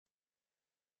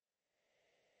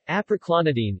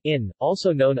Apraclonidine,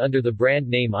 also known under the brand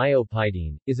name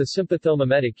iopidine, is a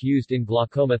sympathomimetic used in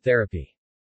glaucoma therapy.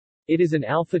 It is an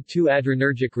alpha-2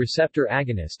 adrenergic receptor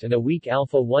agonist and a weak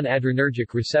alpha-1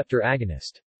 adrenergic receptor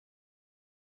agonist.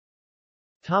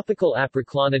 Topical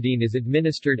apraclonidine is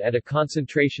administered at a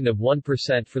concentration of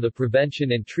 1% for the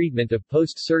prevention and treatment of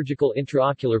post-surgical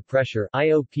intraocular pressure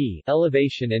 (IOP)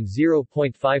 elevation and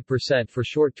 0.5% for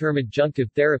short-term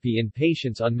adjunctive therapy in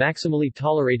patients on maximally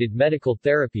tolerated medical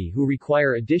therapy who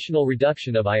require additional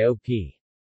reduction of IOP.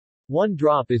 One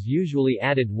drop is usually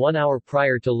added 1 hour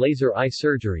prior to laser eye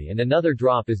surgery and another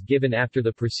drop is given after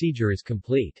the procedure is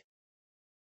complete.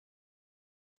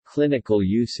 Clinical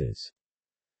uses.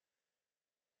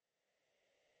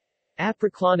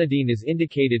 Apraclonidine is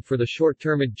indicated for the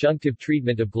short-term adjunctive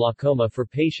treatment of glaucoma for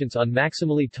patients on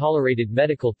maximally tolerated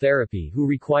medical therapy who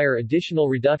require additional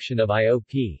reduction of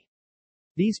IOP.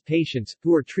 These patients,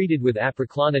 who are treated with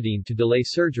apraclonidine to delay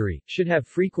surgery, should have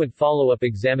frequent follow-up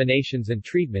examinations and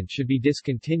treatment should be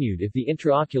discontinued if the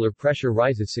intraocular pressure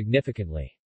rises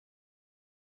significantly.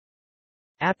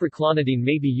 Apraclonidine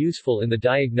may be useful in the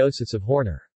diagnosis of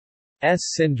Horner's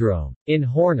syndrome. In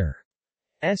Horner's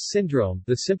syndrome,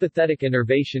 the sympathetic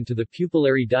innervation to the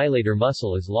pupillary dilator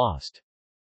muscle is lost.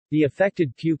 The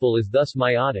affected pupil is thus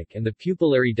myotic and the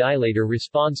pupillary dilator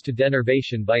responds to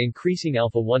denervation by increasing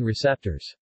alpha-1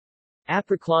 receptors.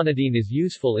 Apraclonidine is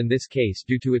useful in this case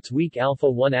due to its weak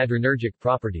alpha-1 adrenergic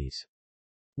properties.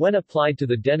 When applied to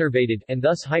the denervated, and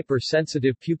thus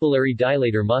hypersensitive pupillary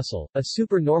dilator muscle, a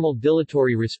supernormal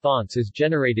dilatory response is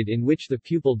generated in which the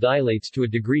pupil dilates to a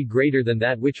degree greater than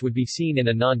that which would be seen in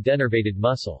a non-denervated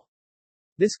muscle.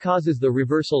 This causes the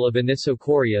reversal of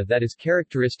anisocoria that is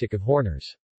characteristic of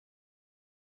Horner's.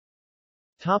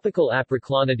 Topical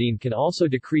apraclonidine can also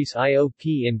decrease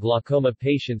IOP in glaucoma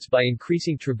patients by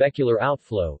increasing trabecular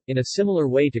outflow, in a similar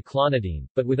way to clonidine,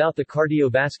 but without the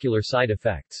cardiovascular side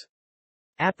effects.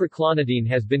 Apraclonidine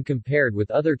has been compared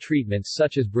with other treatments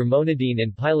such as brimonidine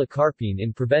and pilocarpine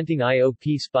in preventing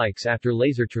IOP spikes after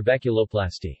laser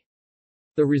trabeculoplasty.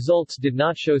 The results did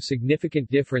not show significant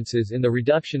differences in the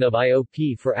reduction of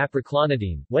IOP for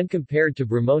apraclonidine, when compared to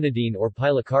brimonidine or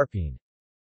pilocarpine.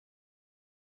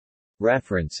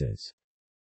 References.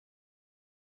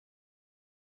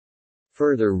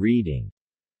 Further reading.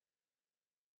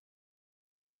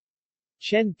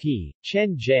 Chen P.,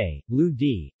 Chen J., Lu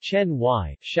D., Chen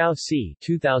Y., Xiao C.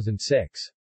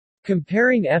 2006.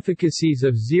 Comparing efficacies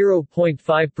of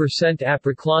 0.5%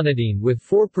 apraclonidine with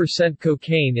 4%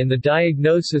 cocaine in the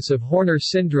diagnosis of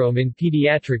Horner's syndrome in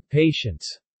pediatric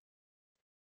patients.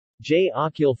 J.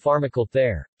 Ocul Pharmacal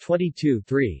Ther. 22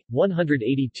 3,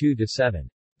 182-7.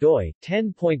 doi,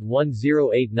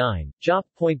 10.1089,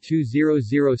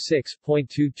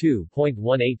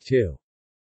 jop.2006.22.182.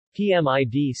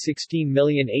 PMID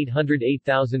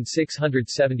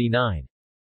 16808679.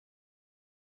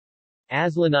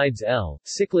 Aslanides L.,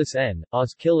 Siklis N.,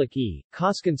 Ozkillik E.,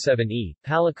 Koskin 7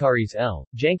 Palikaris L.,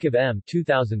 Jankiv M.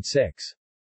 2006.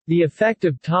 The Effect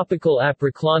of Topical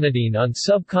Apraclonidine on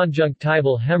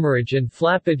Subconjunctival Hemorrhage and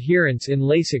Flap Adherence in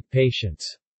LASIK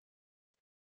Patients.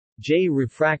 J.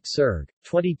 Refract Serg.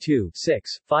 22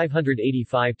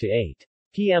 585-8.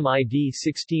 PMID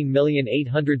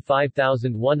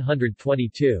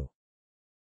 16805122.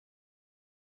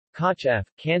 Koch F.,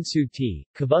 Kansu T.,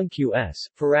 Kavung Q. S.,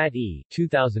 Farad E.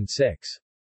 2006.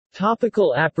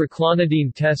 Topical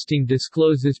apraclonidine testing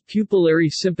discloses pupillary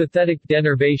sympathetic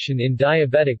denervation in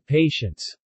diabetic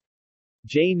patients.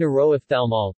 J.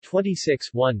 Neuroophthalmol.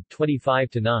 26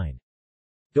 25-9.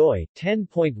 doi,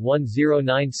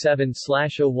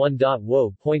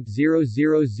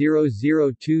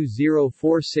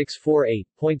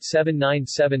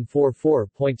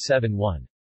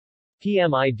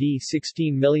 PMID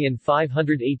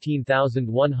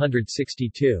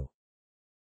 16518162.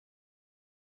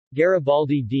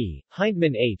 Garibaldi D.,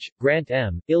 Hindman H., Grant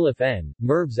M., Ilif N.,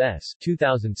 Mervs S.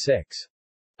 2006.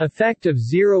 Effect of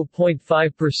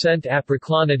 0.5%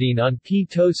 apraclonidine on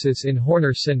ptosis in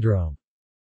Horner's syndrome.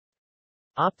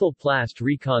 Ophthalplast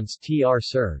Recons Tr.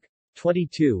 Serg.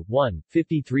 22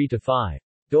 53-5.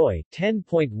 doi,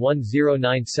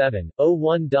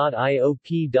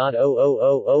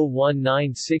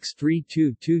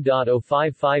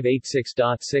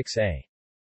 10.1097/01.IOP.000196322.05586.6a.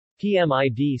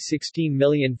 PMID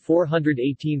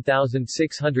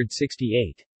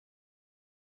 16418668.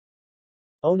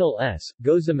 Onal S.,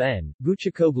 Gozum N.,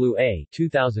 Buchakoglu A.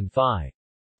 2005.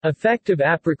 Effect of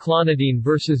apraclonidine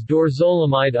versus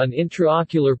dorzolamide on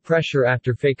intraocular pressure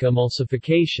after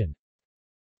phacoemulsification.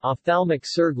 Ophthalmic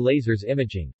Serg Lasers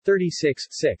Imaging. 36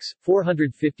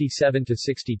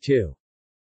 457-62.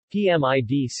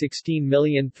 PMID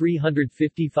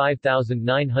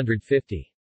 16355950.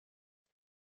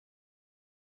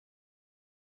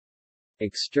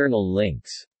 External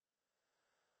links.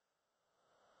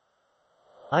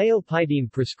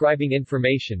 Iopidine prescribing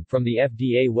information from the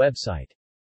FDA website.